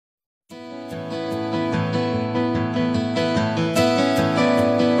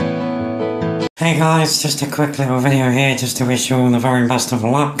Hey guys, just a quick little video here just to wish you all the very best of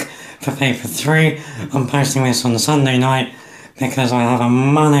luck for paper 3. I'm posting this on Sunday night because I have a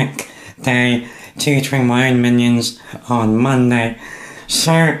manic day tutoring my own minions on Monday.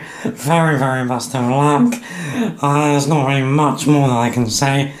 So, very best of luck. There's not really much more that I can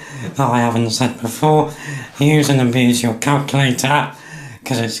say that I haven't said before. Use and abuse your calculator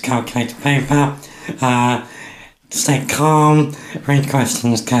because it's calculator paper. Stay calm, read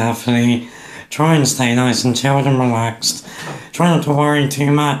questions carefully. Try and stay nice and chilled and relaxed. Try not to worry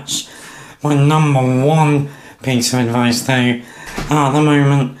too much. My number one piece of advice though, at the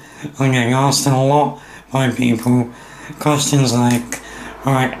moment, I'm getting asked a lot by people questions like,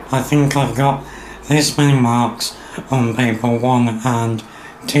 right, I think I've got this many marks on paper 1 and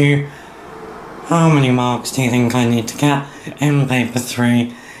 2. How many marks do you think I need to get in paper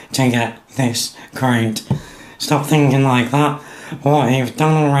 3 to get this grade? Stop thinking like that. What you've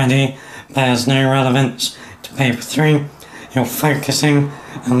done already bears no relevance to paper 3. You're focusing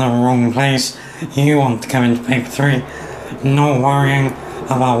in the wrong place. You want to go into paper 3 not worrying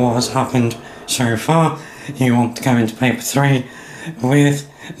about what has happened so far. You want to go into paper 3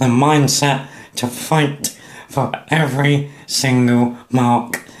 with the mindset to fight for every single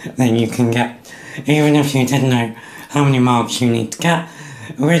mark that you can get. Even if you didn't know how many marks you need to get,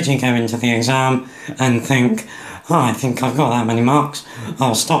 would you go into the exam and think, oh, I think I've got that many marks,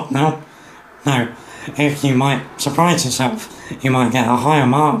 I'll stop now? No, if you might surprise yourself, you might get a higher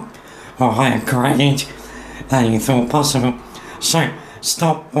mark or a higher grade than you thought possible. So,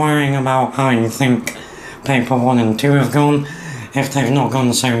 stop worrying about how you think paper 1 and 2 have gone. If they've not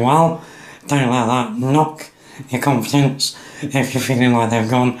gone so well, don't let that knock your confidence. If you're feeling like they've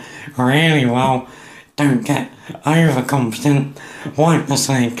gone really well, don't get overconfident. Wipe the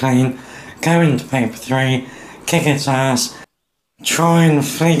slate clean, go into paper 3, kick its ass. Try and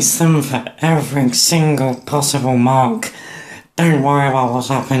fleece them for every single possible mark. Don't worry about what's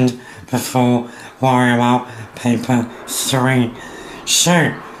happened before, worry about paper 3.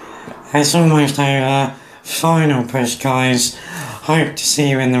 So, it's almost over. Final push, guys. Hope to see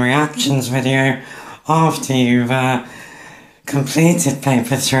you in the reactions video after you've completed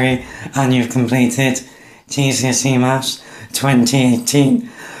paper 3 and you've completed GCSE Maths 2018.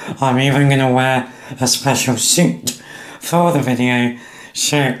 I'm even going to wear a special suit for the video,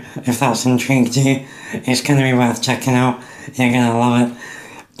 so if that's intrigued you, it's going to be worth checking out. You're going to love it.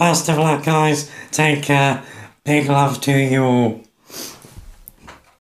 Best of luck, guys. Take care. Big love to you all.